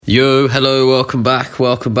Yo, hello, welcome back.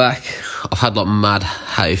 I've had like mad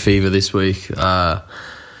hay fever this week. Yeah,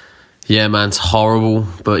 man, it's horrible,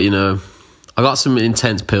 but I got some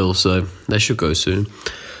intense pills, so they should go soon.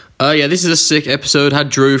 Yeah, this is a sick episode. Had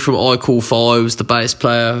Drew from I Call Fives, the bass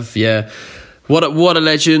player. Yeah, what a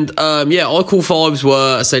legend. Yeah, I Call Fives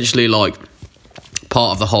were essentially like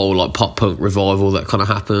part of the whole like pop punk revival that kind of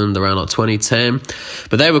happened around like 2010,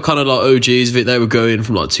 but they were kind of like OGs of it. They were going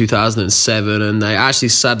from like 2007, and they actually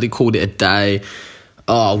sadly called it a day.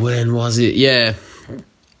 Oh, when was it? Yeah,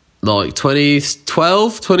 like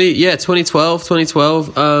 2012.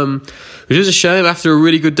 Which is a shame after a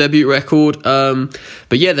really good debut record.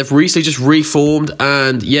 But yeah, they've recently just reformed,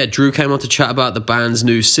 and yeah, Drew came on to chat about the band's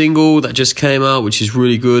new single that just came out, which is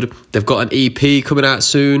really good. They've got an EP coming out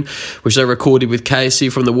soon, which they recorded with Casey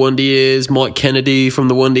from the Wonder Years. Mike Kennedy from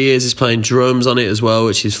the Wonder Years is playing drums on it as well,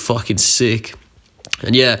 which is fucking sick.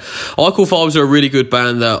 And yeah, I Call Fives are a really good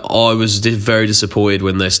band that I was very disappointed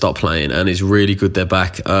when they stopped playing, and it's really good they're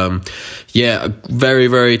back. Yeah, a very,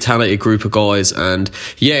 very talented group of guys. And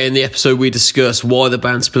yeah, in the episode we discussed why the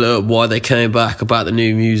band split up, why they came back, about the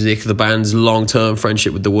new music, the band's long-term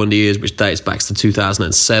friendship with the Wonder Years, which dates back to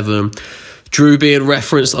 2007. Drew being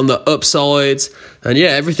referenced on the upsides, and yeah,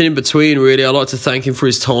 everything in between, really. I'd like to thank him for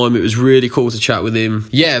his time. It was really cool to chat with him.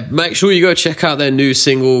 Yeah, make sure you go check out their new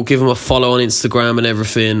single, give them a follow on Instagram and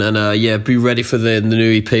everything, and yeah, be ready for the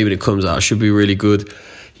new EP when it comes out. It should be really good.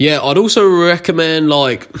 Yeah, I'd also recommend,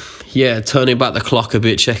 turning back the clock a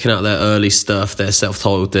bit, checking out their early stuff, their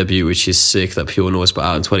self-titled debut, which is sick, that Pure Noise put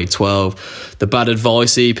out in 2012. The Bad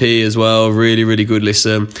Advice EP as well, really, really good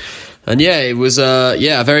listen. And yeah, it was a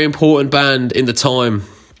very important band in the time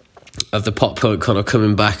of the pop punk kind of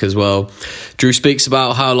coming back as well. Drew speaks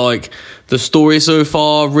about how the story so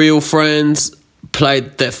far, Real Friends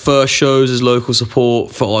played their first shows as local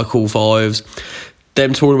support for I Call Fives.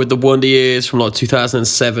 Them touring with the Wonder Years from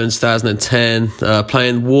 2007, 2010,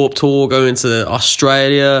 playing Warped Tour, going to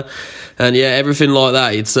Australia, and yeah, everything like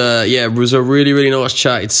that. It's it was a really, really nice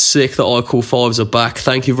chat. It's sick that I Call Fives are back.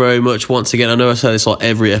 Thank you very much once again. I know I say this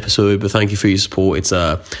every episode, but thank you for your support. It's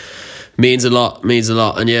means a lot,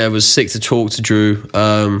 and yeah, it was sick to talk to Drew.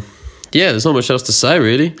 Yeah, there's not much else to say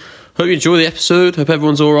really. Hope you enjoy the episode. Hope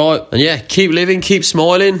everyone's all right, and yeah, keep living, keep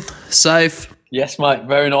smiling, safe. Yes, mate.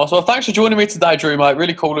 Very nice. Well, thanks for joining me today, Drew, mate.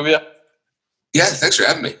 Really cool of you. Yeah, thanks for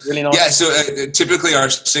having me. Really nice. Yeah, so typically our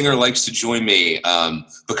singer likes to join me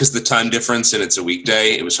because of the time difference and it's a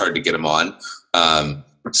weekday. It was hard to get him on.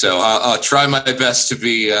 So I'll try my best to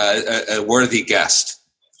be a worthy guest.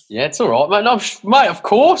 Yeah, it's all right, mate. No, mate, of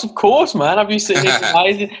course, man. Have you seen it?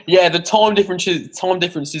 Amazing. Yeah, the time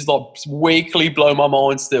differences weekly blow my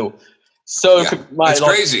mind still. So, yeah, mate, it's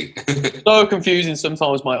crazy. So confusing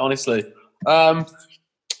sometimes, mate, honestly.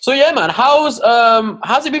 So yeah, man, how's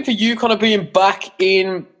it been for you kind of being back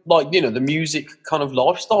in the music kind of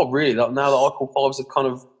lifestyle really, now that I Call Fives have kind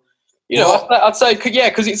of, I'd say, yeah,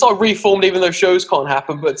 because it's reformed even though shows can't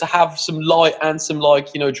happen, but to have some light and some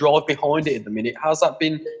drive behind it at the minute, how's that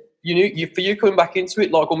been, for you coming back into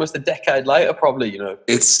it almost a decade later probably,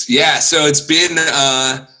 It's, so it's been,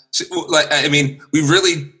 we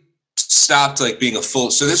really stopped being a full,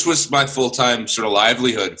 so this was my full-time sort of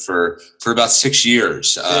livelihood for about 6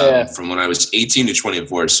 years, from when I was 18 to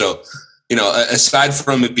 24. So aside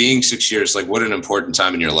from it being 6 years, what an important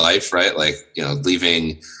time in your life, right?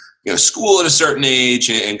 Leaving school at a certain age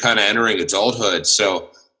and kind of entering adulthood. So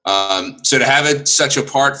to have it such a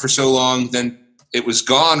part for so long, then it was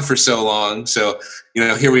gone for so long. So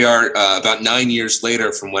here we are about 9 years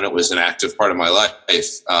later from when it was an active part of my life.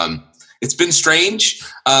 It's been strange,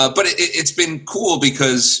 but it's been cool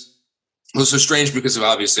because it was so strange because of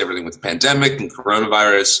obviously everything with the pandemic and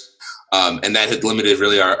coronavirus, and that had limited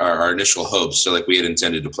really our initial hopes. So we had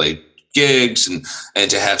intended to play gigs and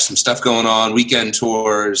to have some stuff going on, weekend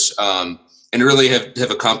tours, and really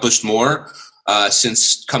have accomplished more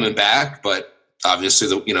since coming back. But obviously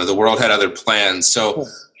the world had other plans. So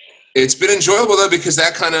it's been enjoyable though, because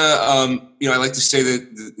that kind of, I like to say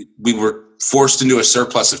that we were forced into a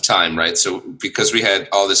surplus of time, right? So because we had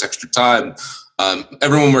all this extra time,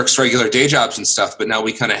 everyone works regular day jobs and stuff, but now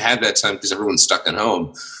we kind of had that time because everyone's stuck at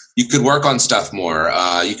home. You could work on stuff more.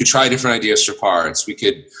 You could try different ideas for parts. We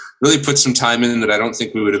could really put some time in that I don't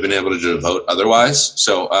think we would have been able to devote otherwise.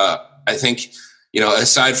 So I think,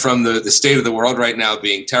 aside from the state of the world right now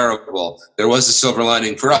being terrible, there was a silver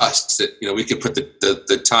lining for us that, we could put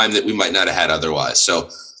the time that we might not have had otherwise. So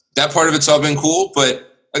that part of it's all been cool, but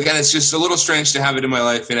again, it's just a little strange to have it in my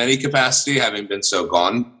life in any capacity, having been so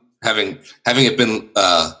gone, having it been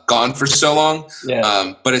gone for so long.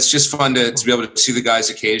 Yeah. But it's just fun to be able to see the guys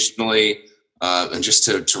occasionally. and just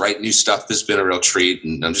to write new stuff has been a real treat.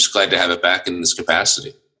 And I'm just glad to have it back in this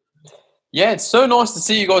capacity. Yeah, it's so nice to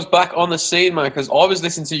see you guys back on the scene, man, because I was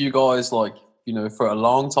listening to you guys, like, you know, for a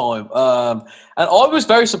long time. And I was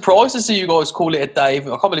very surprised to see you guys call it a day. I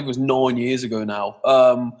can't believe it was 9 years ago now.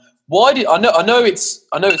 I know it's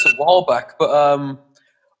a while back, but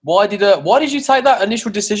why did you take that initial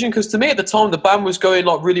decision? Because to me at the time the band was going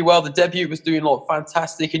like really well. The debut was doing like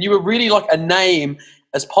fantastic, and you were really like a name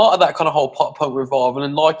as part of that kind of whole pop punk revival,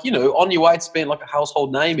 and like, you know, on your way to being like a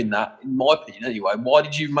household name in that, in my opinion anyway. Why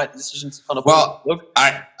did you make the decision to kind of? Well,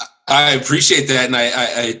 I appreciate that, and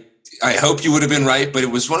I hope you would have been right, but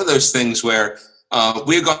it was one of those things where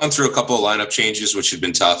we had gone through a couple of lineup changes, which had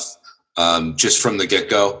been tough just from the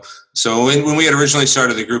get-go. So when we had originally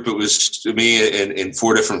started the group, it was me and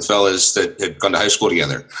four different fellas that had gone to high school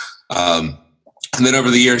together. And then over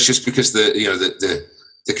the years, just because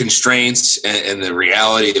the constraints and the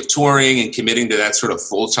reality of touring and committing to that sort of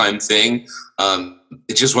full-time thing,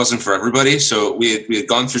 it just wasn't for everybody. So we had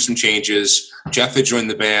gone through some changes. Jeff had joined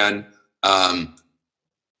the band.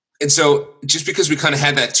 And so just because we kind of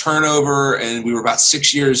had that turnover and we were about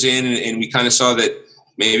 6 years in, and we kind of saw that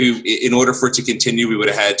maybe in order for it to continue, we would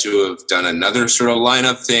have had to have done another sort of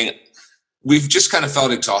lineup thing. We've just kind of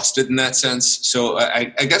felt exhausted in that sense. So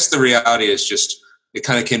I guess the reality is just it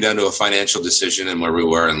kind of came down to a financial decision and where we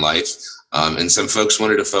were in life. And some folks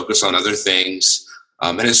wanted to focus on other things.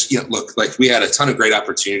 And it's, you know, look, like we had a ton of great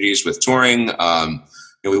opportunities with touring.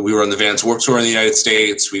 We were on the Vans Warped Tour in the United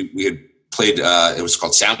States. We had played, it was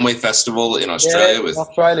called Soundwave Festival in Australia.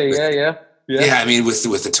 Yeah, I mean,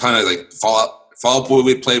 with a ton of like Fall Out Boy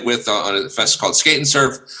we played with on a festival called Skate and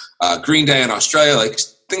Surf, Green Day in Australia, like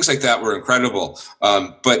things like that were incredible.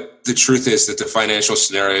 But the truth is that the financial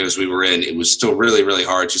scenarios we were in, it was still really, really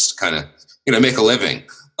hard just to kind of, you know, make a living.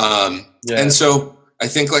 And so I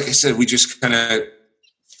think, like I said, we just kind of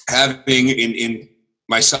having in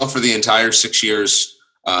myself for the entire 6 years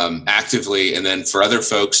actively, and then for other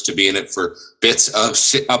folks to be in it for bits of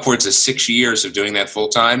upwards of 6 years of doing that full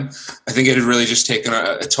time, I think it had really just taken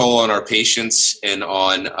a toll on our patience and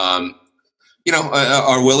on,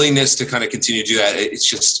 our willingness to kind of continue to do that. It's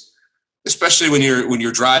just, especially when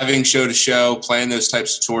you're driving show to show, playing those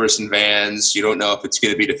types of tours in vans, you don't know if it's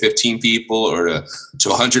going to be to 15 people or to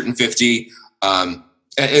 150.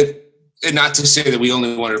 And not to say that we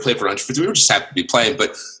only wanted to play for 150, we were just happy to be playing,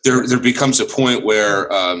 but there becomes a point where,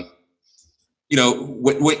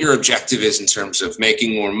 what your objective is in terms of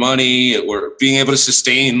making more money or being able to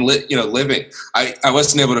sustain, living. I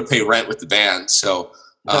wasn't able to pay rent with the band. So,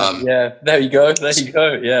 there you go.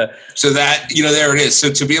 Yeah. So that, there it is.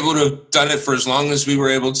 So to be able to have done it for as long as we were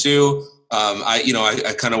able to,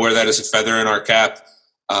 I kind of wear that as a feather in our cap.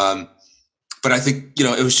 But I think,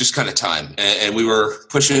 it was just kind of time, and we were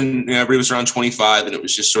pushing, everybody was around 25, and it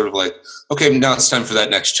was just sort of like, okay, now it's time for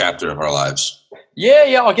that next chapter of our lives.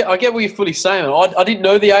 Yeah, I get what you're fully saying. I didn't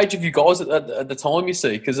know the age of you guys at the time, you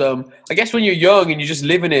see, because I guess when you're young and you're just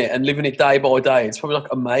living it day by day, it's probably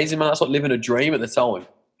like amazing, man. That's like living a dream at the time,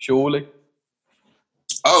 surely.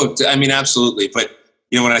 Oh, I mean, absolutely. But,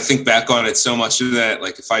 when I think back on it, so much of that,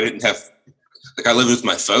 like if I didn't have, like I lived with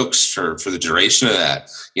my folks for the duration of that.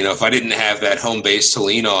 If I didn't have that home base to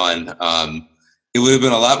lean on, it would have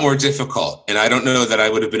been a lot more difficult. And I don't know that I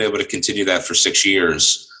would have been able to continue that for 6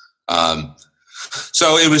 years.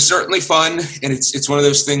 So it was certainly fun. And it's one of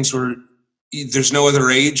those things where there's no other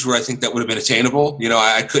age where I think that would have been attainable.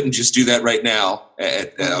 I couldn't just do that right now.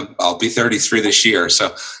 I'll be 33 this year.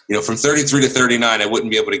 So, from 33 to 39, I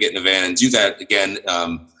wouldn't be able to get in a van and do that again.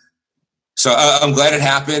 So I'm glad it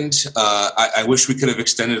happened. I wish we could have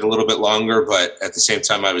extended a little bit longer, but at the same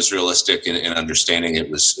time, I was realistic in understanding it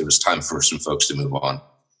was time for some folks to move on.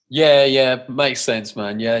 Yeah, makes sense,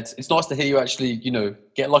 man. Yeah, it's nice to hear you actually,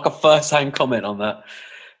 get like a first-hand comment on that,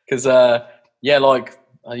 because like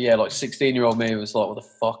 16-year-old me was like, what the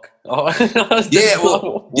fuck?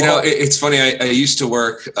 It's funny. I used to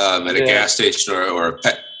work at a gas station or a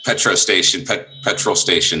petrol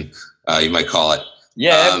station, you might call it.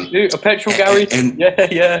 Yeah, a petrol garage.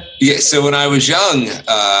 Yeah. So when I was young,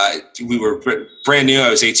 we were brand new. I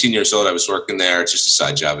was 18 years old. I was working there. It's just a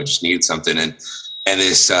side job. I just needed something. And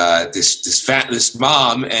this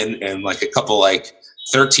mom and like a couple like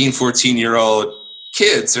 13, 14-year-old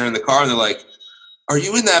kids are in the car, and they're like, "Are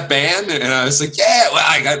you in that band?" And I was like, "Yeah." Well,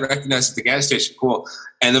 I got recognized at the gas station. Cool.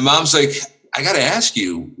 And the mom's like, I got to ask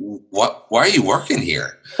you, why are you working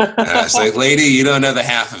here? And I was like, lady, you don't know the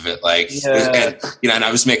half of it. Like, and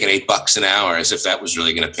I was making $8 an hour, as if that was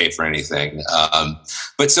really going to pay for anything.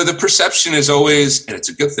 But so the perception is always, and it's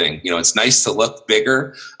a good thing, it's nice to look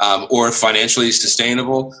bigger, or financially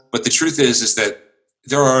sustainable. But the truth is that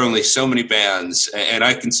there are only so many bands, and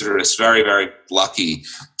I consider us very, very lucky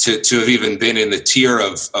to have even been in the tier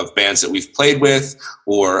of bands that we've played with,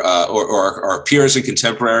 or our peers and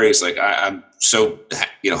contemporaries. Like I'm so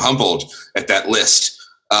humbled at that list.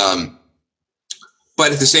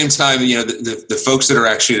 But at the same time, the folks that are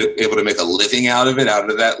actually able to make a living out of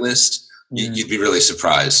that list, you'd be really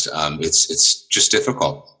surprised. It's just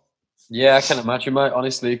difficult. Yeah, I can imagine, mate.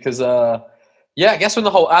 Honestly, because I guess when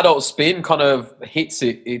the whole adult spin kind of hits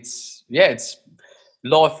it, it's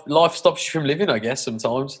life stops you from living, I guess,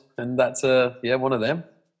 sometimes. And that's one of them.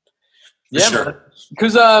 Yeah, sure.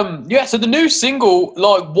 Because so the new single,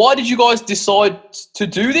 like, why did you guys decide to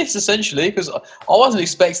do this essentially? Because I wasn't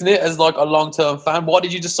expecting it as like a long-term fan. Why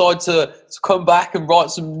did you decide to come back and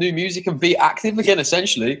write some new music and be active again,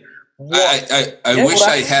 essentially? I wish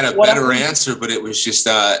I had a better answer, but it was just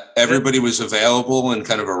everybody was available and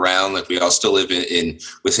kind of around. Like, we all still live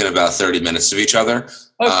within about 30 minutes of each other.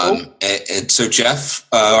 Oh, cool. And so Jeff,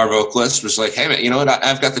 our vocalist, was like, hey, man, you know what?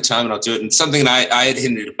 I've got the time and I'll do it. And something that I had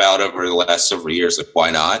hinted about over the last several years, like, why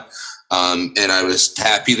not? And I was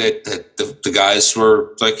happy that the guys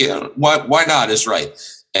were like, why not is right.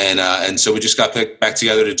 And so we just got back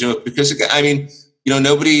together to do it because, I mean,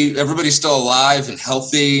 everybody's still alive and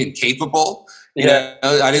healthy and capable.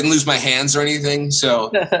 I didn't lose my hands or anything.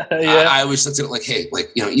 So I always looked at it like, hey,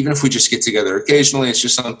 even if we just get together occasionally, it's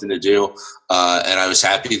just something to do. And I was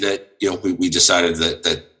happy that, we decided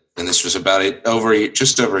that, and this was about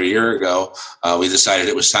just over a year ago, we decided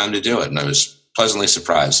it was time to do it. And I was pleasantly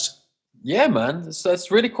surprised. Yeah, man.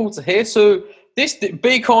 That's really cool to hear. So this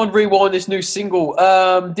Be Kind Rewind, this new single,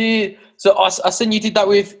 so I seen you did that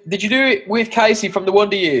did you do it with Casey from the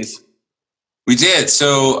Wonder Years? We did.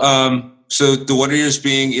 So the Wonder Years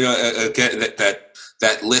being,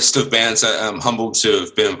 that list of bands that I'm humbled to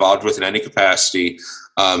have been involved with in any capacity.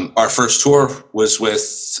 Our first tour was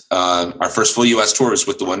our first full US tour was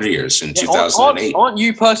with the Wonder Years in 2008. Aren't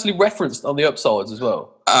you personally referenced on the Upsides as well?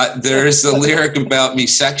 There is a lyric about me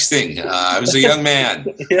sexting. I was a young man,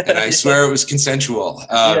 and I swear it was consensual.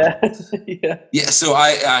 So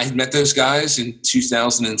I had met those guys in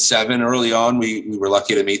 2007. Early on, we were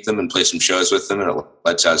lucky to meet them and play some shows with them, and it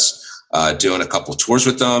led to us doing a couple of tours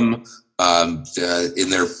with them. In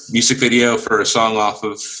their music video for a song off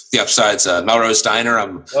of the Upsides, Melrose Diner.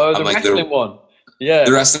 I'm like wrestling one. Yeah,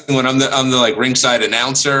 the wrestling one. I'm the like ringside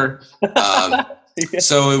announcer.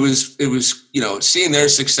 So it was, seeing their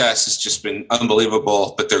success has just been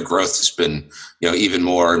unbelievable, but their growth has been, even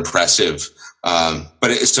more impressive.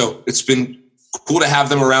 But it's been cool to have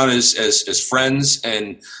them around as friends,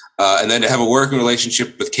 and then to have a working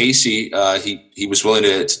relationship with Casey. He was willing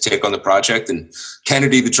to take on the project, and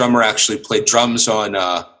Kennedy, the drummer, actually played drums on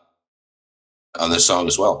the song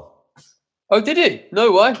as well. Oh, did he?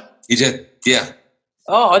 No way. He did. Yeah.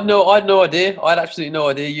 Oh, I had no idea. I had absolutely no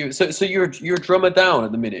idea. So you're a drummer down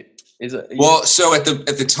at the minute, is it? Well, so at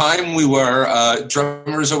the time we were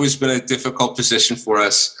drummer's always been a difficult position for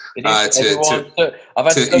us. I've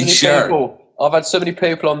had so many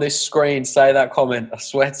people on this screen say that comment. I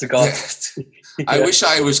swear to God. I wish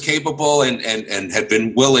I was capable and had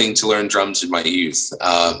been willing to learn drums in my youth.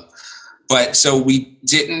 But so we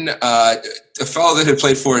didn't. A fellow that had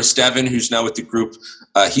played for us, Devin, who's now with the group,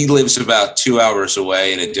 he lives about 2 hours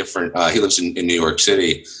away in a different. He lives in New York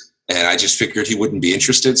City, and I just figured he wouldn't be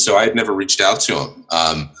interested, so I had never reached out to him.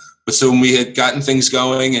 But so when we had gotten things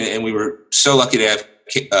going, and we were so lucky to have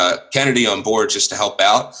Kennedy on board just to help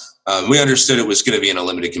out, we understood it was going to be in a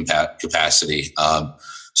limited capacity.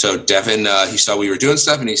 So Devin, he saw we were doing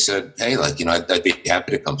stuff, and he said, "Hey, I'd be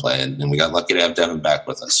happy to come play." And we got lucky to have Devin back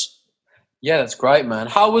with us. Yeah, that's great, man.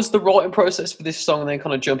 How was the writing process for this song and then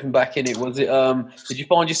kind of jumping back in it? Was it, did you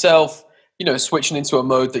find yourself, switching into a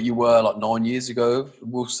mode that you were like 9 years ago,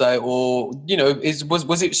 we'll say, or,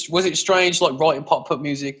 was it strange, like writing pop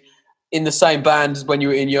music in the same band as when you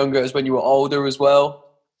were younger as when you were older as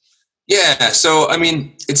well? Yeah. So, I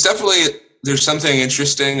mean, it's definitely, there's something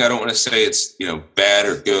interesting. I don't want to say it's, bad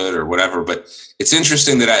or good or whatever, but it's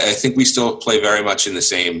interesting that I think we still play very much in the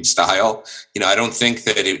same style. I don't think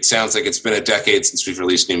that it sounds like it's been a decade since we've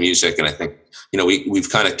released new music. And I think, we've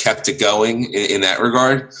kind of kept it going in that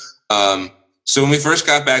regard. So when we first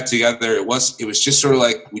got back together, it was just sort of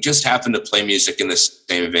like, we just happened to play music in the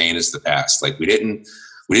same vein as the past. Like we didn't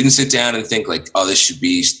sit down and think like, oh, this should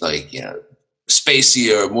be like,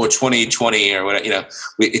 spacey or more 2020 or whatever,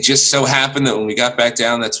 it just so happened that when we got back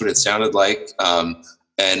down, that's what it sounded like.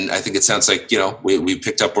 And I think it sounds like, we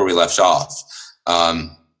picked up where we left off.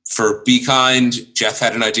 For Be Kind, Jeff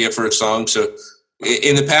had an idea for a song. So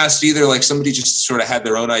in the past, either like somebody just sort of had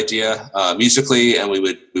their own idea musically, and we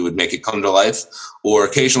would make it come to life, or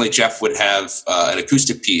occasionally Jeff would have an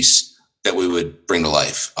acoustic piece that we would bring to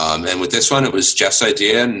life. And with this one, it was Jeff's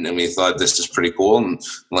idea, and we thought this is pretty cool, and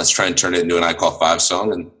let's try and turn it into an I Call Five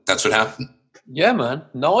song, and that's what happened. Yeah, man,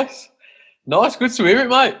 nice, good to hear it,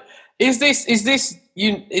 mate. Is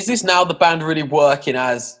this now the band really working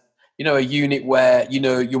as a unit where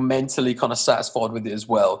you're mentally kind of satisfied with it as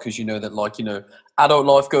well, because that adult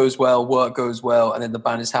life goes well, work goes well, and then the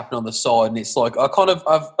band is happening on the side, and it's like I kind of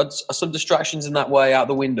have some distractions in that way out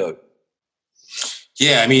the window.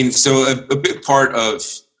 Yeah, I mean, so a big part of,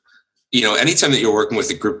 anytime that you're working with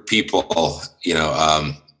a group of people,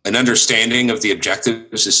 an understanding of the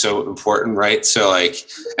objectives is so important, right? So like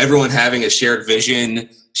everyone having a shared vision,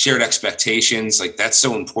 shared expectations, like that's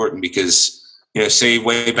so important because, say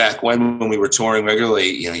way back when we were touring regularly,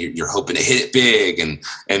 you're hoping to hit it big and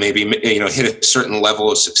maybe, hit a certain level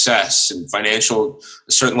of success and a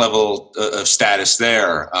certain level of status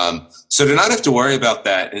there. So to not have to worry about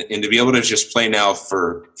that and to be able to just play now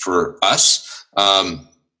for us,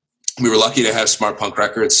 we were lucky to have Smart Punk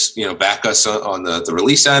Records, back us on the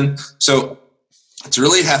release end. So to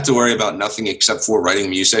really have to worry about nothing except for writing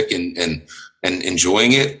music and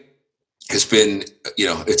enjoying it has been,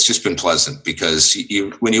 it's just been pleasant because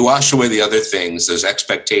when you wash away the other things, those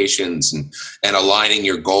expectations and aligning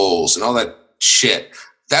your goals and all that shit,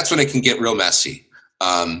 that's when it can get real messy.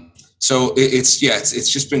 So it's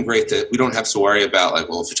just been great that we don't have to worry about like,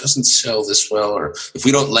 well, if it doesn't sell this well, or if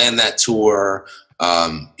we don't land that tour,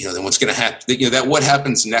 then what's going to happen? That what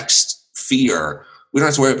happens next fear, we don't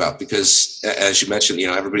have to worry about because, as you mentioned,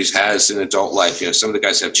 everybody has an adult life. Some of the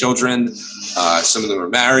guys have children, some of them are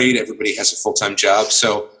married. Everybody has a full-time job,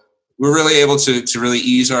 so we're really able to really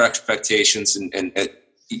ease our expectations and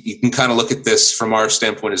you can kind of look at this from our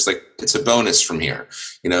standpoint as like it's a bonus from here.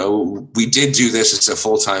 We did do this as a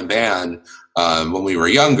full-time band when we were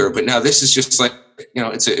younger, but now this is just like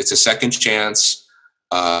it's a second chance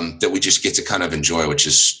that we just get to kind of enjoy, which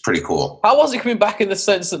is pretty cool. How was it coming back in the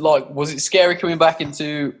sense that like was it scary coming back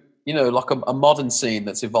into like a modern scene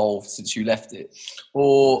that's evolved since you left it,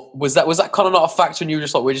 or was that kind of not a factor and you were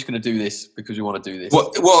just like we're just going to do this because we want to do this?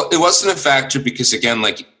 Well, it wasn't a factor because again,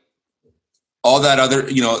 like all that other,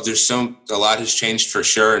 there's a lot has changed for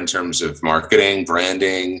sure in terms of marketing,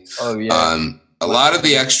 branding. Oh yeah. A lot of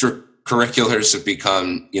the extracurriculars have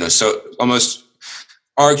become, so almost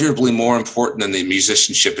arguably more important than the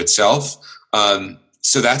musicianship itself.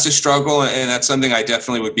 So that's a struggle. And that's something I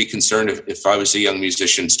definitely would be concerned if I was a young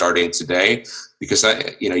musician starting today, because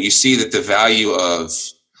you see that the value of,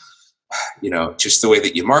 just the way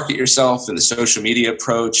that you market yourself and the social media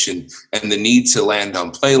approach and the need to land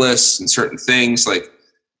on playlists and certain things, like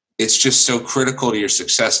it's just so critical to your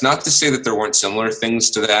success. Not to say that there weren't similar things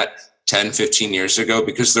to that 10, 15 years ago,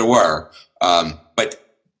 because there were,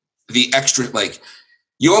 but the extra, like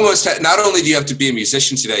you almost not only do you have to be a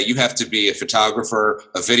musician today, you have to be a photographer,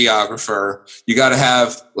 a videographer. You got to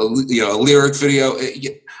have, a lyric video.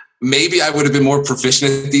 Maybe I would have been more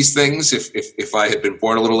proficient at these things if I had been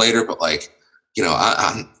born a little later, but like, you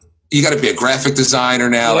got to be a graphic designer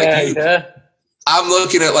now. I'm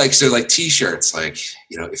looking at like t-shirts, like,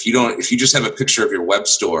 if you just have a picture of your web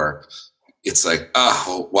store, it's like,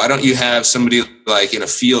 well, why don't you have somebody like in a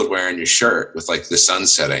field wearing your shirt with like the sun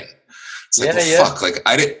setting? It's like, fuck, like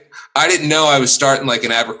I didn't know I was starting like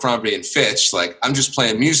an Abercrombie and Fitch. Like I'm just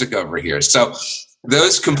playing music over here. So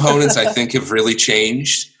those components I think have really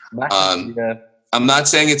changed. I'm not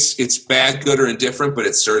saying it's bad, good, or indifferent, but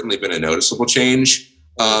it's certainly been a noticeable change.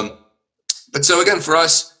 But so again, for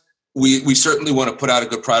us, we certainly want to put out a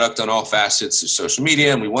good product on all facets of social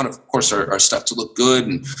media, and we want, of course, our stuff to look good,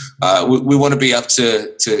 and we want to be up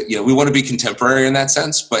to we want to be contemporary in that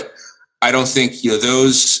sense. But I don't think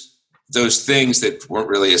those things that weren't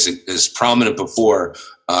really as prominent before,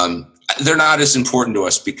 they're not as important to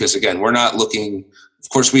us because again, we're not looking. Of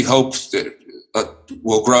course, we hope that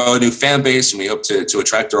we'll grow a new fan base and we hope to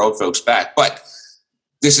attract our old folks back. But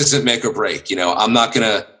this isn't make or break. I'm not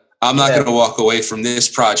gonna walk away from this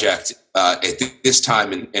project at this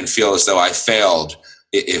time and feel as though I failed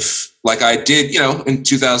if like I did, in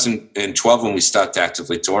 2012 when we stopped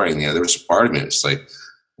actively touring. There was a part of me that's like,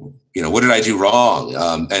 what did I do wrong?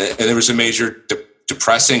 And there was a major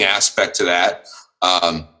depressing aspect to that.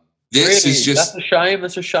 This really? Is just that's a shame.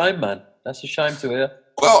 That's a shame, man. That's a shame to hear.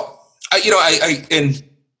 Well, I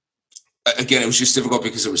again, it was just difficult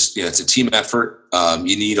because it was, it's a team effort.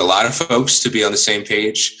 You need a lot of folks to be on the same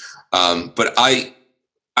page. But I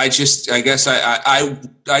guess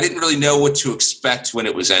I didn't really know what to expect when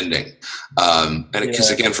it was ending. And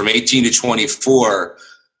because again, from 18 to 24,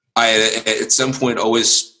 I had at some point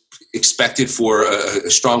always expected for a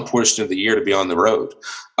strong portion of the year to be on the road.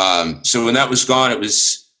 So when that was gone,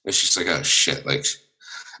 it's just like, oh shit. Like,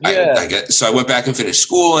 so I went back and finished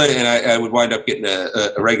school, and I would wind up getting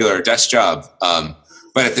a regular desk job.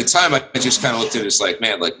 But at the time, I just kind of looked at it as like,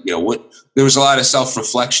 man, like, there was a lot of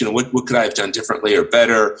self-reflection. What could I have done differently or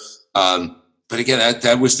better? But again,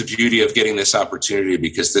 that was the beauty of getting this opportunity,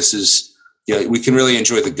 because this is, we can really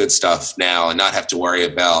enjoy the good stuff now and not have to worry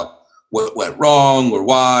about what went wrong or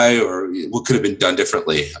why or what could have been done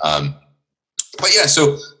differently. But yeah,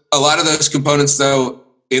 so a lot of those components, though,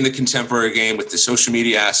 in the contemporary game with the social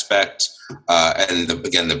media aspect and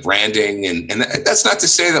the branding, and that's not to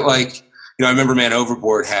say that, like, I remember Man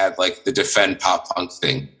Overboard had like the defend pop punk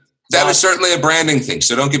thing. That was certainly a branding thing.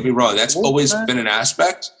 So don't get me wrong. That's always been an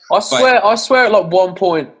aspect. I swear at like one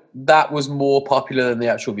point that was more popular than the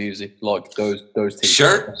actual music, like those things.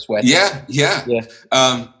 Sure. Yeah.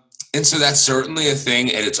 And so that's certainly a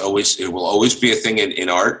thing, and it will always be a thing in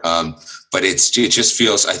art. But it just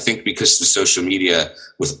feels, I think, because the social media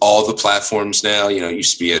with all the platforms now, it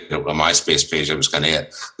used to be a MySpace page, that was kind of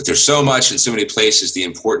it. But there's so much in so many places, the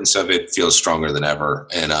importance of it feels stronger than ever.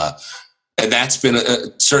 And that's been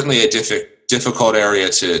certainly a difficult area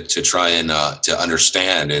to try and to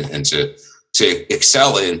understand and to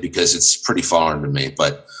excel in, because it's pretty foreign to me.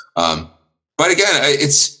 But again,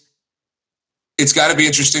 it's got to be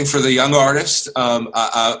interesting for the young artist. I'm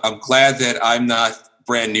glad that I'm not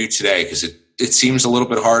brand new today, because it seems a little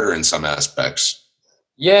bit harder in some aspects.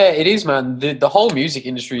 Yeah, it is, man. The whole music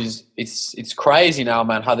industry it's crazy now,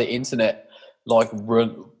 man. How the internet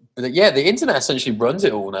the internet essentially runs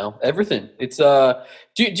it all now. Everything. It's do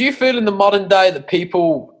you feel in the modern day that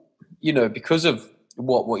people, because of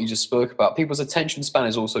what you just spoke about, people's attention span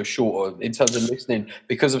is also shorter in terms of listening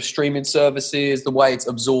because of streaming services, the way it's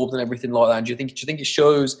absorbed and everything like that? And do you think it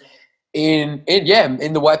shows in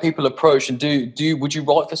the way people approach, and would you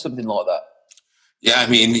write for something like that? Yeah, I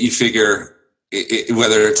mean, you figure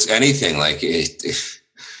whether it's anything like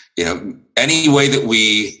any way that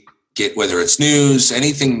we get, whether it's news,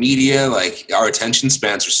 anything media, like our attention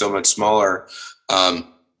spans are so much smaller.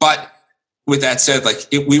 But with that said, like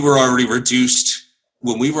we were already reduced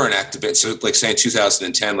when we were an activist. So like say in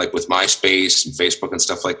 2010, like with MySpace and Facebook and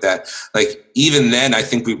stuff like that, like even then, I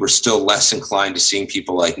think we were still less inclined to seeing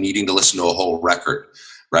people like needing to listen to a whole record.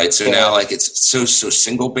 Right. So now like it's so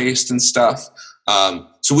single based and stuff.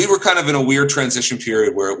 So we were kind of in a weird transition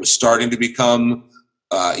period where it was starting to become,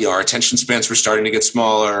 our attention spans were starting to get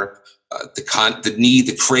smaller.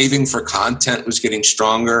 The craving for content was getting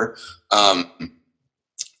stronger. But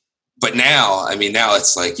now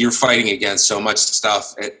it's like you're fighting against so much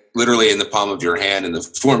stuff literally in the palm of your hand in the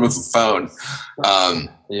form of a phone.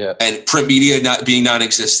 And print media not being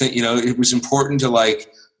non-existent, it was important to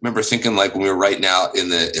remember thinking like when we were writing out in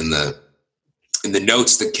the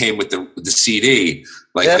notes that came with the CD,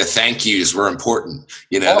 the thank yous were important.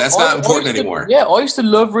 That's not important anymore. Yeah, I used to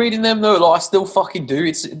love reading them though. Like I still fucking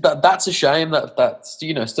do. That's a shame that's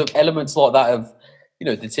stuff elements like that have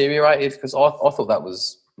deteriorated, because I thought that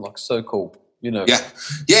was like so cool.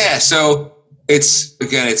 Yeah. So it's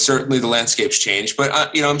certainly the landscape's changed, but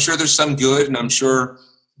I'm sure there's some good, and I'm sure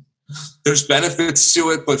there's benefits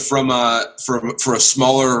to it, but for a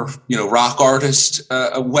smaller, rock artist,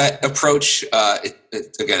 a wet approach,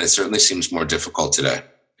 it certainly seems more difficult today.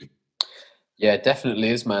 Yeah, it definitely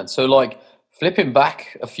is, man. So like flipping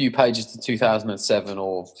back a few pages to 2007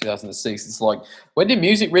 or 2006, it's like, when did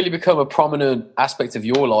music really become a prominent aspect of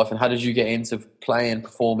your life, and how did you get into playing,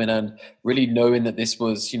 performing, and really knowing that this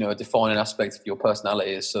was, a defining aspect of your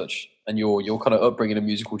personality as such, and your kind of upbringing and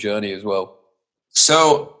musical journey as well?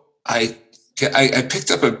 So I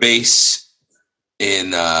picked up a bass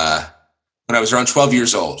when I was around 12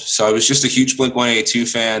 years old. So I was just a huge Blink-182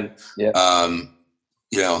 fan. Yeah.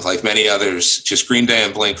 Like many others, just Green Day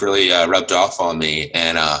and Blink really rubbed off on me.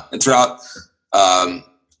 And throughout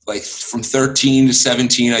from 13 to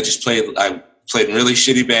 17, I played in really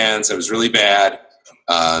shitty bands. I was really bad.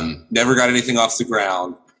 Never got anything off the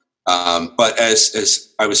ground. But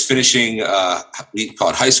as I was finishing, we call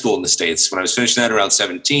it high school in the States. When I was finishing that around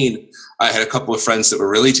 17, I had a couple of friends that were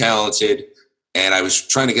really talented, and I was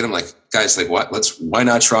trying to get them like, guys, like why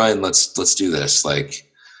not try and let's do this? Like,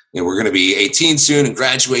 we're going to be 18 soon and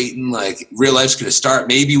graduating, like real life's going to start.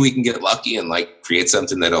 Maybe we can get lucky and like create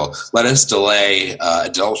something that'll let us delay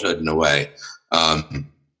adulthood in a way.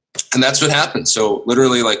 And that's what happened. So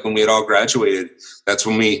literally, like when we had all graduated, that's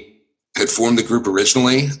when we had formed the group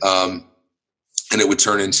originally. And it would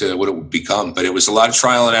turn into what it would become. But it was a lot of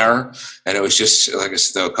trial and error. And it was just, like I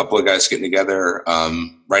said, a couple of guys getting together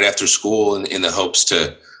right after school in the hopes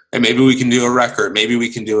to, hey, maybe we can do a record, maybe we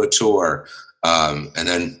can do a tour. And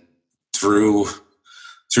then through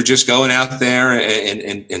just going out there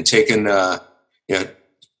and taking,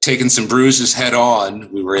 taking some bruises head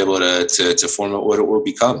on, we were able to form what it will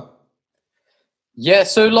become. Yeah.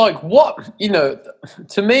 So like what,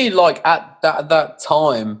 to me, like at that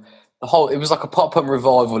time, it was like a pop punk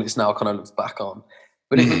revival. It's now kind of looks back on,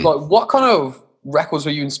 but it was like, what kind of records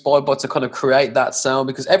were you inspired by to kind of create that sound?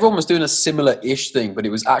 Because everyone was doing a similar-ish thing, but it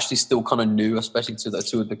was actually still kind of new, especially to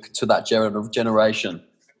that generation.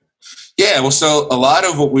 Yeah, well, so a lot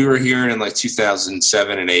of what we were hearing in like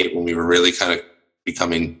 2007 and 8, when we were really kind of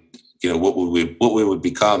becoming, what we would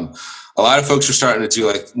become. A lot of folks were starting to do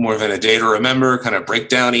like more of a Day to Remember kind of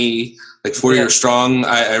breakdown-y, like 4 Year Strong.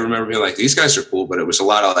 I remember being like, these guys are cool, but it was a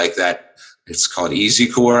lot of like that. It's called easy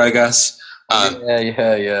core, I guess.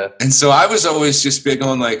 Yeah. And so I was always just big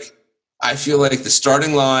on like, I feel like the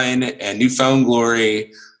Starting Line and New Found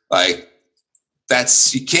Glory, like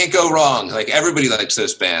you can't go wrong. Like everybody likes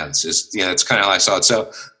those bands. It's kind of how I saw it.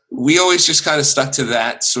 So we always just kind of stuck to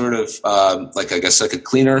that sort of like, I guess like a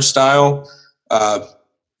cleaner style.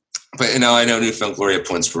 But I know New Found Glory at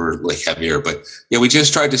points were like heavier, but yeah, we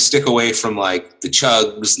just tried to stick away from like the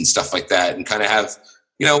chugs and stuff like that, and kind of have,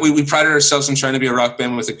 we prided ourselves on trying to be a rock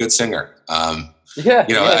band with a good singer.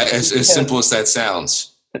 As simple as that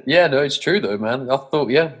sounds. Yeah, no, it's true though, man. I thought,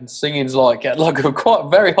 singing's like a quite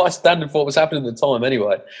very high standard for what was happening at the time.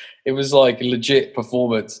 Anyway, it was like a legit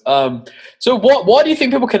performance. So why do you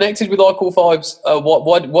think people connected with I Call Fives?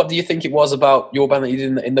 What do you think it was about your band that you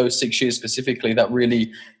did in those 6 years specifically that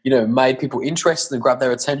really, made people interested and grabbed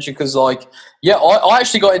their attention? Because I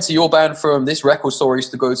actually got into your band from this record store I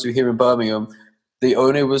used to go to here in Birmingham. The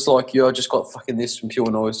owner was like, I just got fucking this from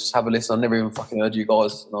Pure Noise. Just have a listen. I never even fucking heard you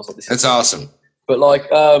guys. And I was like, that's awesome. But like,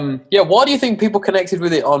 why do you think people connected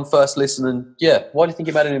with it on first listen? And why do you think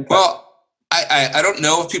it made an impact? Well, I don't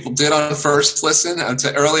know if people did on first listen.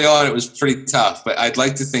 Early on, it was pretty tough. But I'd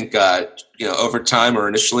like to think, over time or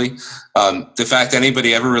initially, the fact that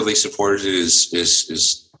anybody ever really supported it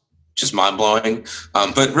is just mind blowing.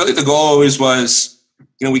 But really, the goal always was,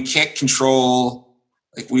 we can't control.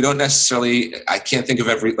 Like we don't necessarily, I can't think of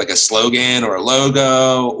like a slogan or a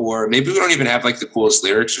logo, or maybe we don't even have like the coolest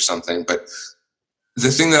lyrics or something. But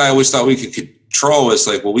the thing that I always thought we could control is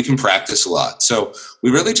like, well, we can practice a lot. So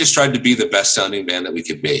we really just tried to be the best sounding band that we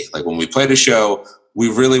could be. Like when we played a show, we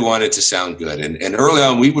really wanted to sound good. And early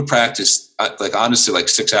on we would practice like honestly, like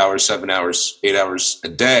 6 hours, 7 hours, 8 hours a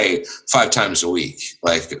day, 5 times a week.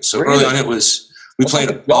 Like, so really? Early on it was, we That's played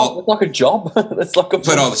like a job. That's like a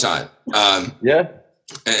played all the time.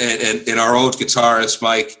 And our old guitarist,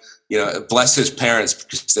 Mike, bless his parents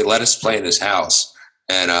because they let us play in his house.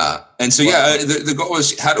 And so, the goal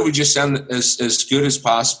was, how do we just sound as good as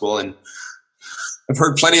possible? And I've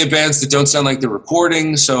heard plenty of bands that don't sound like they're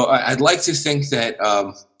recording. So I'd like to think that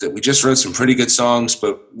we just wrote some pretty good songs,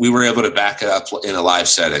 but we were able to back it up in a live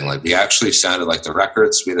setting. Like we actually sounded like the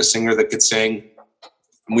records. We had a singer that could sing.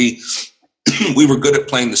 We were good at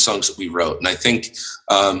playing the songs that we wrote. And I think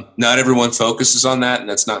not everyone focuses on that, and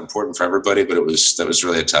that's not important for everybody, but that was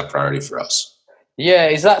really a top priority for us. Yeah,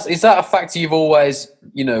 is that a factor you've always,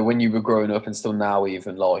 when you were growing up and still now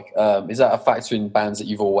even, like, is that a factor in bands that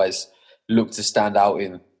you've always looked to stand out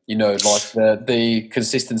in, like the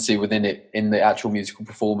consistency within it in the actual musical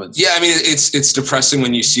performance? Yeah, I mean, it's depressing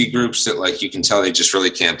when you see groups that like you can tell they just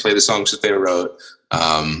really can't play the songs that they wrote,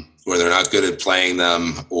 or they're not good at playing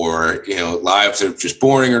them, or, live they're just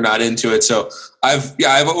boring or not into it. So I've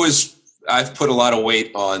put a lot of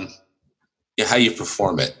weight on how you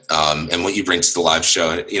perform it, and what you bring to the live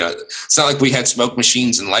show. And, it's not like we had smoke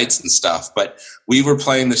machines and lights and stuff, but we were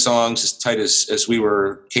playing the songs as tight as we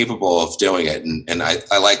were capable of doing it. And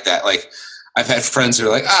I like that. Like I've had friends that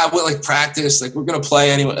are like, we'll like practice, like we're going to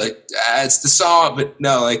play anyway. Like, it's the song, but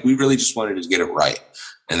no, like we really just wanted to get it right.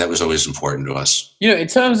 And that was always important to us. In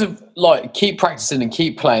terms of like keep practicing and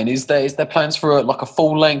keep playing, is there plans for a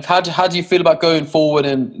full length? How do you feel about going forward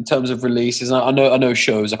in terms of releases? And I know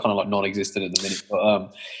shows are kind of like non-existent at the minute,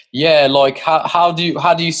 but like how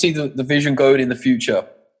do you see the vision going in the future?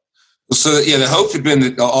 So the hope had been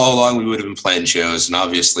that all along we would have been playing shows, and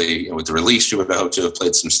obviously with the release we would have hoped to have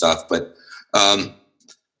played some stuff, but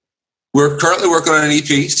we're currently working on an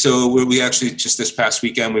EP. So we actually, just this past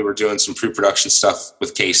weekend, we were doing some pre-production stuff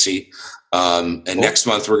with Casey. And Next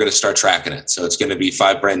month we're going to start tracking it. So it's going to be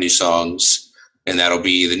 5 brand new songs. and that'll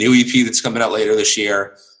be the new EP that's coming out later this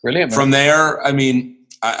year. Brilliant, man. From there, I mean,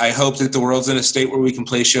 I hope that the world's in a state where we can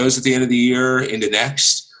play shows at the end of the year into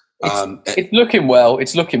next. It's looking well.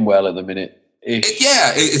 It's looking well at the minute.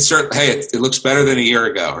 It's certainly. Hey, it looks better than a year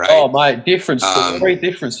ago, right? Oh, mate, different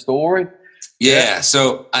story. Yeah.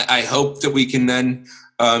 So I hope that we can then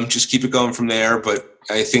just keep it going from there. But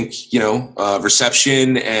I think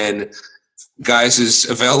reception and guys'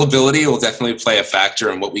 availability will definitely play a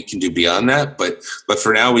factor in what we can do beyond that. But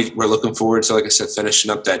for now, we're looking forward to, like I said,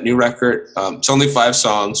 finishing up that new record. It's only 5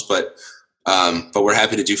 songs, but we're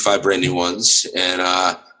happy to do 5 brand new ones, and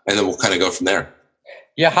then we'll kind of go from there.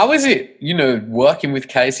 Yeah, how is it, working with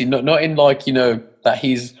Casey? Not in like, that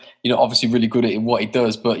he's, obviously really good at what he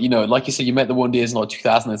does, but, like you said, you met the Wonders in like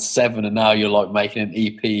 2007, and now you're like making an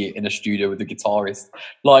EP in a studio with a guitarist.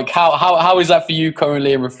 Like, how is that for you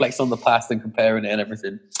currently, and reflects on the past and comparing it and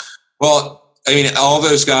everything? Well, I mean, all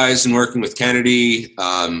those guys and working with Kennedy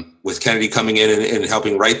coming in and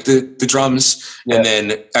helping write the drums, and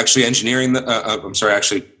then actually engineering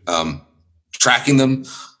tracking them.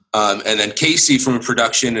 And then Casey from a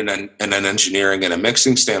production and an engineering and a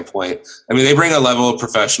mixing standpoint, I mean, they bring a level of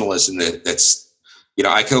professionalism that's,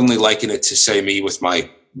 I can only liken it to, say, me with my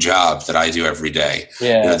job that I do every day.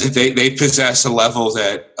 Yeah. They possess a level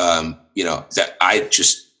that, that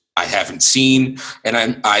I haven't seen,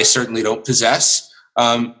 and I certainly don't possess.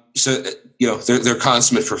 So, they're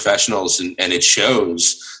consummate professionals, and it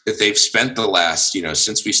shows that they've spent the last,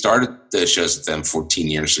 since we started the shows with them 14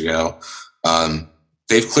 years ago,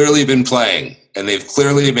 they've clearly been playing, and they've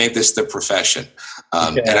clearly made this their profession.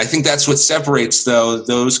 And I think that's what separates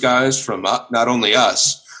those guys from not only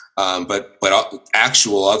us, but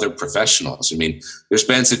actual other professionals. I mean, there's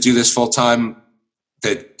bands that do this full time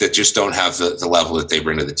that just don't have the level that they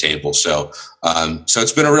bring to the table. So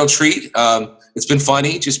it's been a real treat. It's been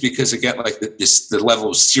funny just because, again, like the level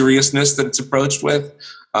of seriousness that it's approached with.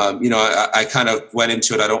 I kind of went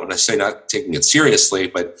into it. I don't want to say not taking it seriously,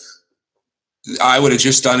 but I would have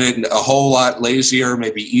just done it in a whole lot lazier,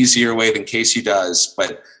 maybe easier way than Casey does,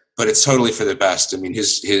 but it's totally for the best. I mean,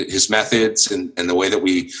 his methods and the way that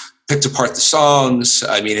we picked apart the songs,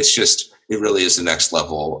 I mean, it really is the next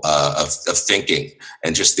level of thinking,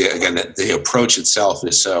 and just the approach itself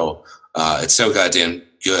is it's so goddamn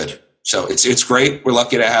good. So it's great. We're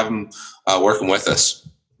lucky to have him working with us.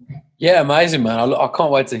 Yeah, amazing, man. I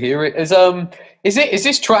can't wait to hear it. Is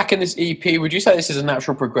this track and this EP, would you say this is a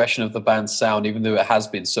natural progression of the band's sound, even though it has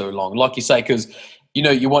been so long? Like you say, because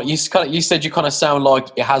you said you kind of sound like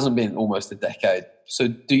it hasn't been almost a decade. So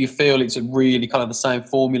do you feel it's a really kind of the same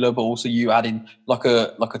formula, but also you adding like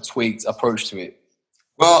a tweaked approach to it?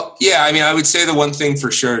 Well, yeah, I mean, I would say the one thing for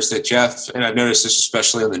sure is that Jeff, and I've noticed this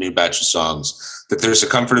especially on the new batch of songs, that there's a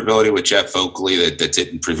comfortability with Jeff vocally that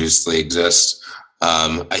didn't previously exist.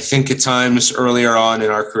 I think at times earlier on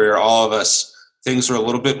in our career, all of us, things were a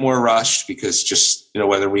little bit more rushed because just,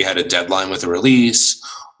 whether we had a deadline with a release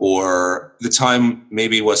or the time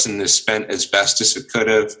maybe wasn't as spent as best as it could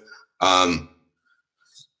have. I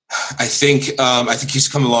think he's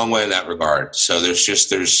come a long way in that regard. So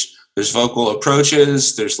there's vocal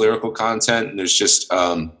approaches, there's lyrical content, and there's just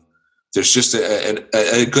an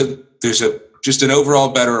overall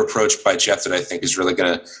better approach by Jeff that I think is really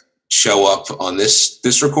going to show up on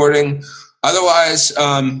this recording. Otherwise,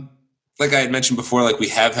 like I had mentioned before, like we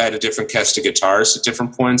have had a different cast of guitarists at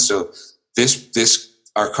different points. So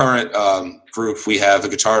our current group, we have a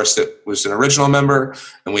guitarist that was an original member,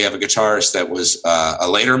 and we have a guitarist that was a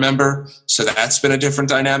later member. So that's been a different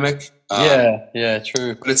dynamic. Yeah,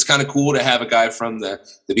 true. But it's kind of cool to have a guy from the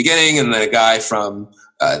beginning and then a guy from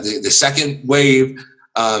the second wave.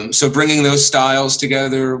 So bringing those styles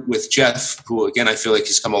together with Jeff, who again, I feel like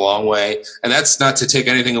he's come a long way, and that's not to take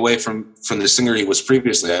anything away from the singer he was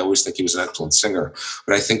previously. I always think he was an excellent singer,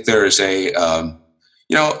 but I think there is that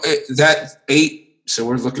 8. So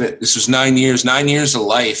we're looking at, this was 9 years of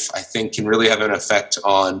life, I think can really have an effect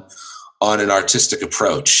on an artistic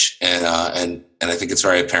approach. And I think it's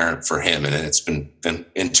very apparent for him, and it's been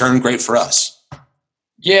in turn great for us.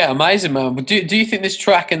 Yeah. Amazing, man. But do you think this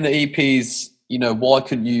track and the EPs, why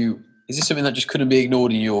couldn't you? Is this something that just couldn't be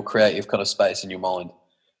ignored in your creative kind of space in your mind?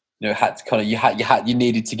 Had to kind of you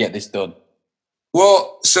needed to get this done.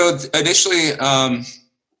 Well, so initially,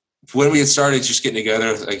 when we had started just getting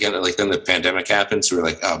together again, like then the pandemic happened, so we were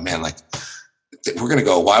like, oh man, like we're gonna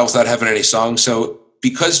go a while without having any songs. So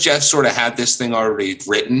because Jeff sort of had this thing already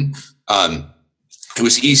written, it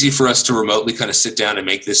was easy for us to remotely kind of sit down and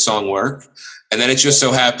make this song work. And then it just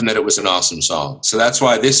so happened that it was an awesome song. So that's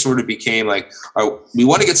why this sort of became like, we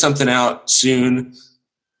want to get something out soon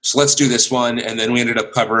so let's do this one. And then we ended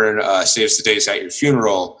up covering Saves the Days at Your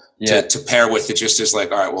Funeral to pair with it, just as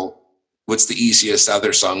like, all right, well, what's the easiest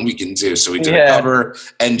other song we can do? So we did a cover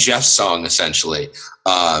and Jeff's song essentially.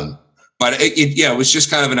 But it was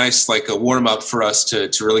just kind of a nice, like a warm up for us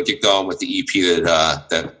to really get going with the EP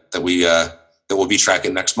that we'll be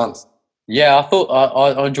tracking next month. Yeah, I thought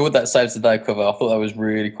I enjoyed that Save the Day cover. I thought that was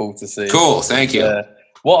really cool to see. Cool, thank you. Yeah.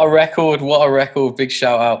 What a record! Big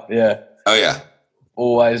shout out. Yeah. Oh yeah.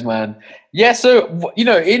 Always, man. Yeah. So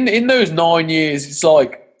in those 9 years, it's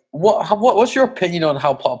like. What's your opinion on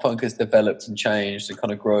how pop punk has developed and changed and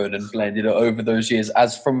kind of grown and blended over those years,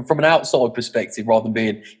 as from an outside perspective, rather than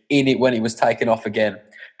being in it when it was taken off again?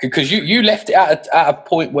 Because you left it at a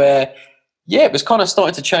point where, it was kind of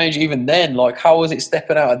starting to change even then. Like, how was it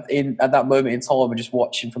stepping out at that moment in time and just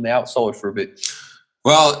watching from the outside for a bit?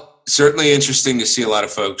 Well, certainly interesting to see a lot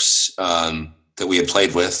of folks that we had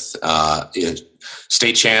played with,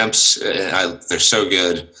 state champs. They're so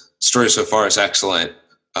good. Story so far is excellent.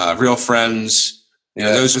 Real Friends,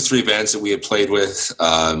 those are 3 bands that we had played with,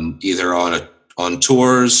 either on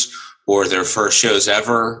tours or their first shows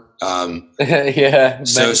ever. So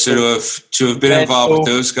to have been involved with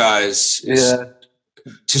those guys,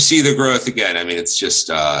 to see the growth again, I mean, it's just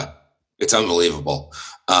it's unbelievable.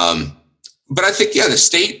 But I think the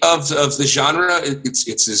state of the genre,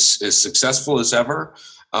 it's as successful as ever.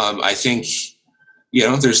 I think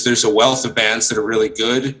there's a wealth of bands that are really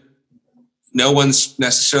good. No one's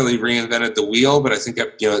necessarily reinvented the wheel, but I think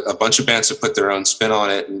a bunch of bands have put their own spin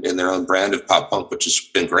on it and their own brand of pop punk, which has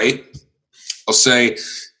been great. I'll say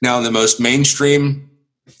now in the most mainstream,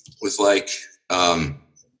 with like some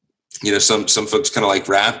folks kind of like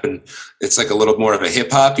rap, and it's like a little more of a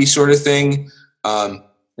hip hoppy sort of thing.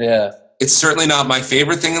 It's certainly not my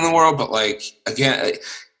favorite thing in the world, but like again,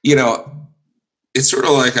 it's sort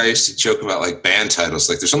of like I used to joke about like band titles.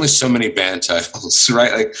 Like there's only so many band titles,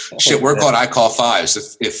 right? Like shit, we're called I Call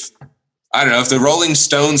Fives. If I don't know, if the Rolling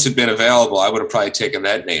Stones had been available, I would have probably taken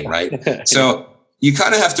that name, right? So you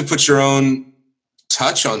kind of have to put your own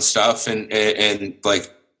touch on stuff. And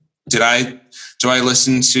like, do I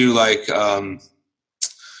listen to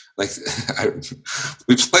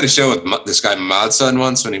we played a show with this guy Modson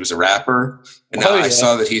once when he was a rapper, and now I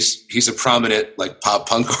saw that he's a prominent like pop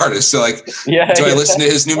punk artist. So like, do I listen to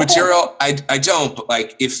his new material? I don't, but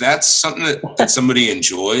like if that's something that somebody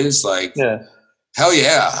enjoys, like hell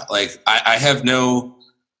yeah. Like I have no,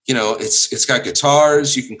 it's got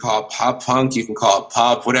guitars. You can call it pop punk. You can call it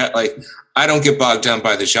pop. Whatever. Like I don't get bogged down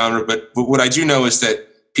by the genre, but what I do know is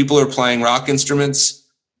that people are playing rock instruments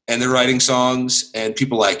and they're writing songs and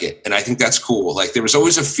people like it. And I think that's cool. Like there was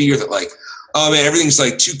always a fear that like, oh man, everything's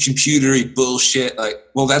like too computery bullshit. Like,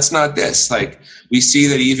 well, that's not this. Like we see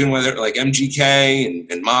that even whether like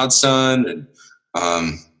MGK and Modson and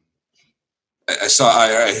I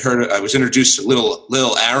was introduced to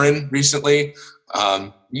Lil Aaron recently.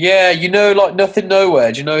 Like Nothing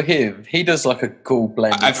Nowhere. Do you know him? He does like a cool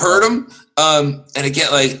blend. I've heard him. And again,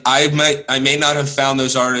 like I may not have found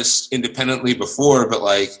those artists independently before, but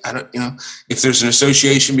like, I don't, if there's an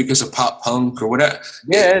association because of pop punk or whatever,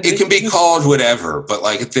 it can be called whatever, but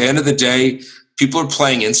like at the end of the day, people are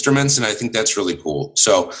playing instruments and I think that's really cool.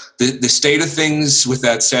 So the state of things, with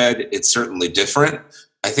that said, it's certainly different.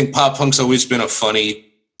 I think pop punk's always been a funny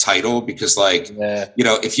title because like,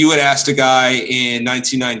 if you had asked a guy in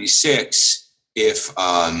 1996,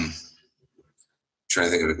 trying to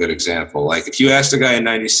think of a good example. Like if you asked a guy in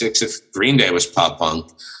 96 if Green Day was pop punk,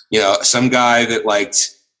 some guy that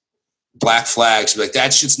liked Black Flags, like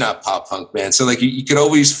that shit's not pop punk, man. So like you could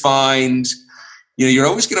always find, you're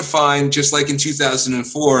always going to find, just like in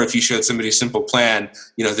 2004, if you showed somebody Simple Plan,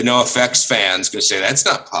 the NoFX fans going to say that's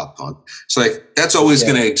not pop punk. So like that's always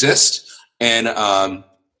going to exist. And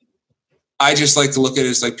I just like to look at it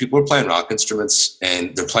as like people are playing rock instruments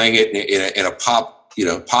and they're playing it in a pop,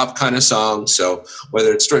 pop kind of song. So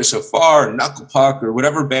whether it's Story So Far or Knuckle Puck or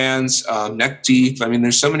whatever bands, Neck Deep, I mean,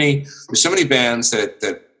 there's so many bands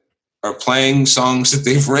that are playing songs that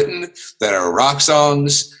they've written that are rock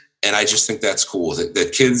songs. And I just think that's cool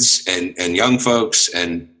that kids and young folks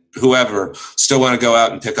and whoever still want to go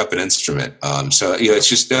out and pick up an instrument. So, it's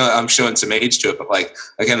just, I'm showing some age to it, but like,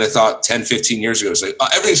 again, I thought 10, 15 years ago, it was like,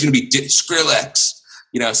 everything's going to be Skrillex.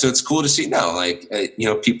 So it's cool to see now, like,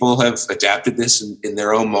 people have adapted this in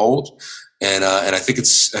their own mold. And I think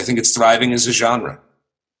it's thriving as a genre.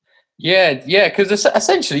 Yeah. Cause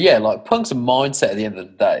essentially, like punk's a mindset at the end of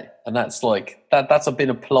the day. And that's like, that's been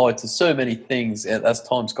applied to so many things as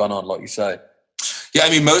time's gone on, like you say. Yeah. I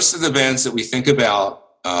mean, most of the bands that we think about,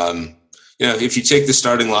 if you take the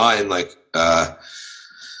starting line, like,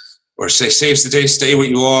 say Saves the Day, Stay What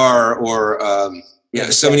You Are, or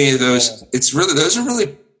so many of those. It's really, those are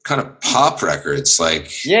really kind of pop records.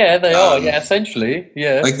 Like, yeah, they are. Yeah, essentially.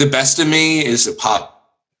 Yeah. Like The Best of Me is a pop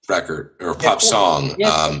record or a pop song.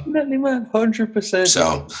 Yeah, definitely, man. 100%.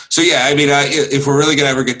 So yeah, I mean, if we're really gonna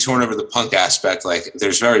ever get torn over the punk aspect, like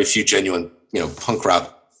there's very few genuine, punk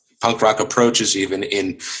rock approaches even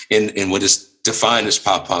in what is defined as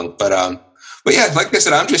pop punk. But yeah, like I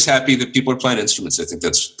said, I'm just happy that people are playing instruments. I think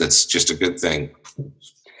that's just a good thing.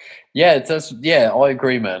 Yeah, I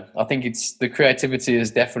agree, man. I think the creativity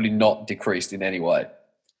has definitely not decreased in any way.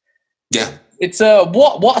 Yeah. It's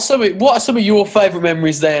what are some of your favorite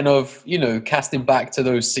memories then of, casting back to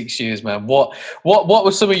those 6 years, man? What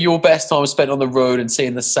were some of your best times spent on the road and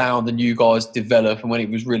seeing the sound and you guys develop, and when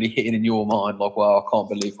it was really hitting in your mind, like, wow, I can't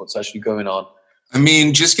believe what's actually going on? I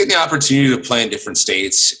mean, just getting the opportunity to play in different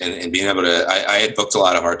states and being able to, I had booked a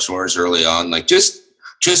lot of our tours early on, like just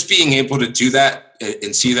being able to do that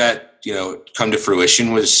and see that, come to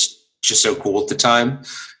fruition was just so cool at the time.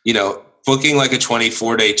 Booking like a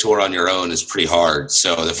 24-day tour on your own is pretty hard.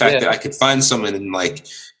 So the fact that I could find someone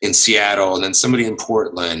in Seattle and then somebody in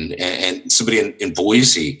Portland and somebody in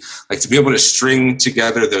Boise, like to be able to string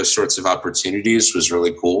together those sorts of opportunities was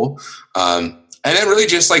really cool. And then really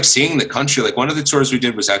just like seeing the country, like one of the tours we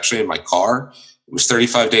did was actually in my car. It was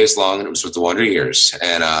 35 days long and it was with the Wonder Years.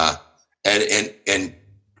 And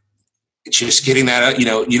just getting that out,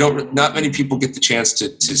 not many people get the chance to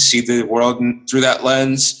see the world through that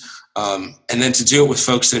lens. And then to do it with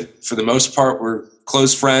folks that, for the most part, were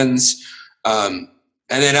close friends. And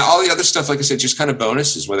then all the other stuff, like I said, just kind of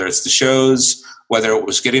bonuses, whether it's the shows, whether it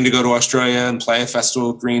was getting to go to Australia and play a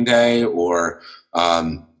festival with Green Day or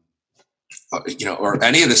any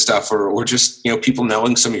of the stuff, or just, people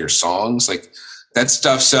knowing some of your songs, like that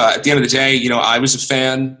stuff's, at the end of the day, I was a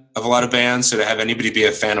fan of a lot of bands. So to have anybody be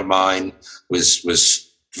a fan of mine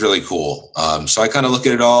was really cool. So I kind of look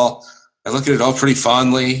at it all pretty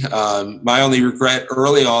fondly. My only regret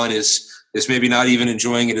early on is maybe not even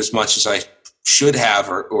enjoying it as much as I should have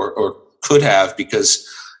or could have, because,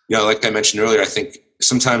 like I mentioned earlier, I think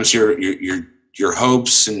sometimes your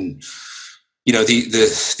hopes and,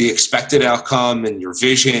 the expected outcome and your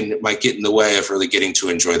vision might get in the way of really getting to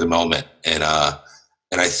enjoy the moment. And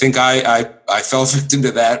I think I fell victim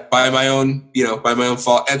to that by my own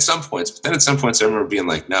fault at some points. But then at some points I remember being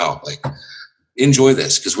like, no, like, enjoy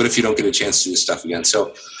this, because what if you don't get a chance to do this stuff again?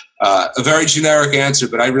 So a very generic answer,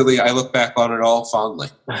 but I look back on it all fondly.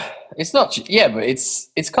 It's not, but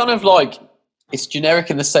it's kind of like, it's generic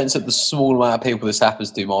in the sense that the small amount of people this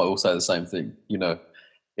happens to might all say the same thing.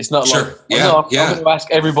 It's not like, I'm going to ask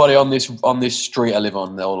everybody on this street I live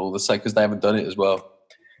on, they'll all say, because they haven't done it as well.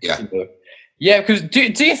 Yeah. Yeah, because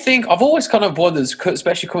do you think, I've always kind of wondered,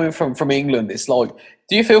 especially coming from England, it's like,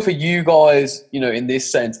 do you feel for you guys, in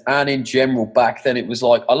this sense and in general back then, it was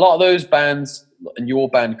like a lot of those bands and your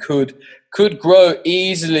band could grow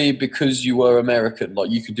easily because you were American,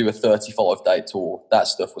 like you could do a 35-day tour, that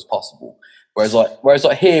stuff was possible. Whereas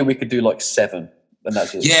like here we could do like 7 and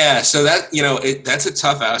that's it. Yeah, so that, that's a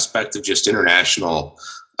tough aspect of just international.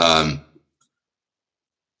 Man,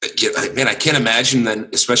 I can't imagine then,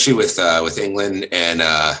 especially with England and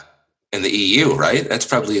the EU, right? That's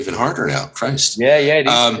probably even harder now. Christ. Yeah, it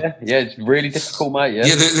is. It's really difficult, mate. Yeah.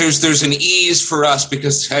 Yeah, there's an ease for us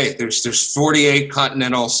because there's 48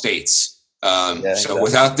 continental states. So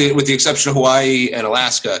exactly. with the exception of Hawaii and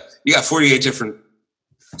Alaska, you got 48 different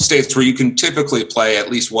states where you can typically play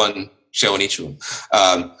at least one show in each of them.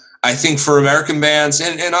 I think for American bands,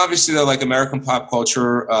 and obviously though, like American pop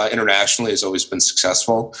culture internationally has always been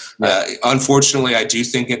successful. Yeah. Unfortunately, I do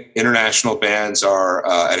think international bands are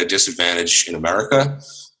at a disadvantage in America.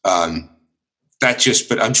 But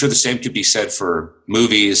I'm sure the same could be said for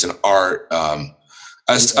movies and art.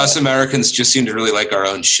 Us Americans just seem to really like our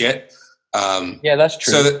own shit. Yeah, that's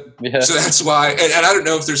true. So that's why, and I don't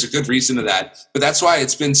know if there's a good reason to that, but that's why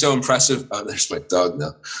it's been so impressive. Oh, there's my dog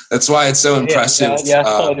now. That's why it's so impressive. Yeah, I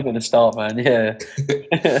thought it was going to start, man. Yeah.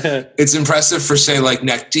 It's impressive for, say, like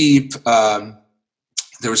Neck Deep. There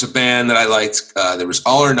was a band that I liked. There was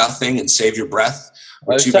All or Nothing and Save Your Breath.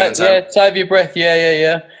 Save Your Breath.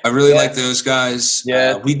 Yeah. I really like those guys.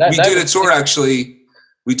 Yeah. We did a tour, actually.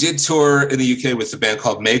 We did tour in the UK with a band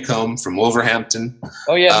called Maycomb from Wolverhampton.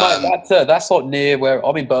 Oh yeah, mate, that's like near where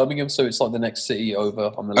I'm in Birmingham, so it's like the next city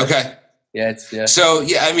over on the left. Okay. Yeah. So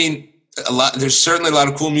yeah, I mean, there's certainly a lot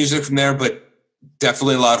of cool music from there, but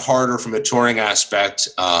definitely a lot harder from a touring aspect.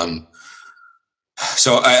 So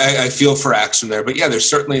I feel for acts from there, but yeah, there's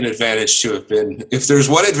certainly an advantage to have been. If there's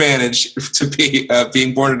one advantage to be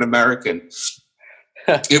being born an American,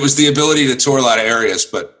 it was the ability to tour a lot of areas,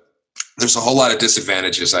 but there's a whole lot of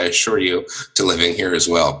disadvantages, I assure you, to living here as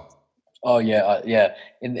well. Oh yeah, yeah,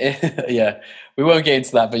 yeah. We won't get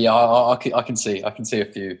into that, but yeah, I can see a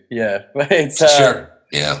few. Yeah, but it's sure.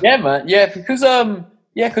 Yeah, man. Yeah, because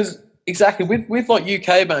exactly with like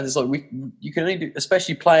UK bands, it's like you can only do,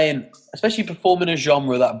 especially performing a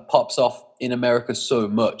genre that pops off in America so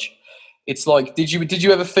much. It's like, did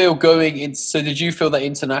you ever feel going in? So did you feel that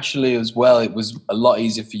internationally as well, it was a lot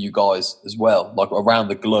easier for you guys as well, like around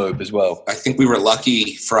the globe as well? I think we were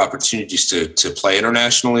lucky for opportunities to play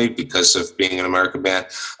internationally because of being an American band.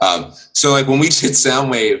 So like when we did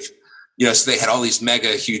Soundwave, so they had all these mega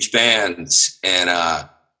huge bands, and I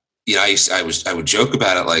would joke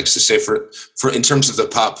about it, like, so say for in terms of the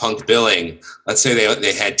pop punk billing, let's say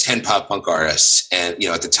they had 10 pop punk artists, and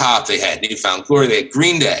at the top they had Newfound Glory, they had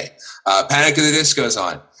Green Day. Panic at the Disco's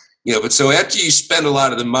on, but so after you spend a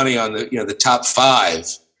lot of the money on the top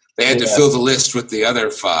 5, they had to fill the list with the other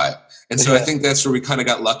 5. And so I think that's where we kind of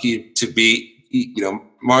got lucky to be,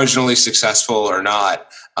 marginally successful or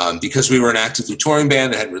not, because we were an actively touring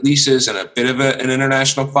band that had releases and a bit of an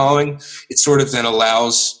international following. It sort of then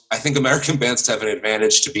allows, I think, American bands to have an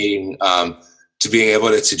advantage to being able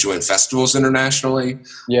to join festivals internationally.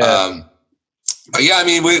 Yeah. But yeah, I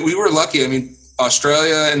mean, we were lucky. I mean,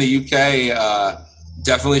 Australia and the UK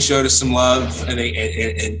definitely showed us some love, and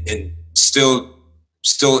still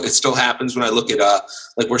it still happens when I look at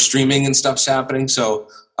like where streaming and stuff's happening. So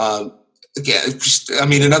again, I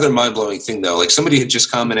mean, another mind blowing thing though, like somebody had just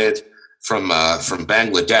commented from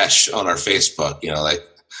Bangladesh on our Facebook. Like,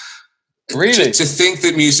 really, to think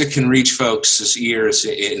that music can reach folks' ears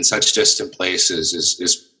in such distant places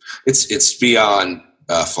is it's beyond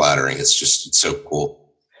flattering. It's so cool.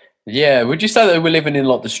 Yeah, would you say that we're living in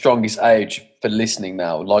like the strongest age for listening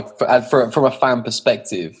now, like from a fan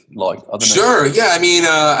perspective? Like, I don't know. Sure, yeah. I mean,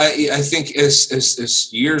 I think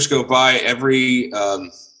as years go by, every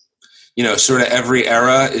sort of every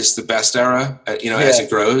era is the best era. As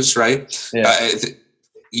it grows, right? Yeah.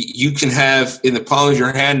 You can have in the palm of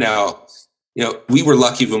your hand now. We were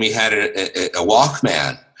lucky when we had a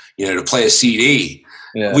Walkman, to play a CD.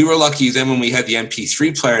 Yeah. We were lucky then when we had the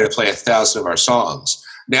MP3 player to play 1,000 of our songs.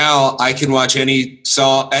 Now I can watch any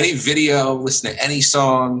song, any video, listen to any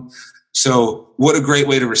song. So what a great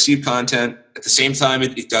way to receive content. At the same time,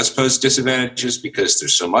 it does pose disadvantages because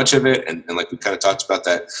there's so much of it. And like we kind of talked about,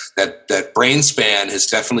 that brain span has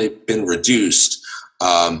definitely been reduced.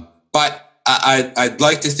 But I'd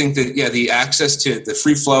like to think that, the access to the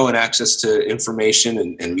free flow and access to information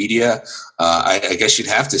and media, I guess you'd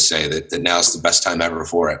have to say that now is the best time ever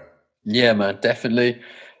for it. Yeah, man, definitely.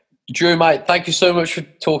 Drew, mate, thank you so much for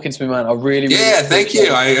talking to me, man. I really thank you.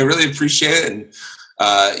 I really appreciate it.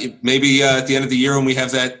 And maybe at the end of the year when we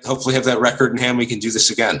hopefully have that record in hand, we can do this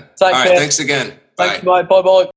again. All right, thanks again. Thanks, mate. Bye-bye.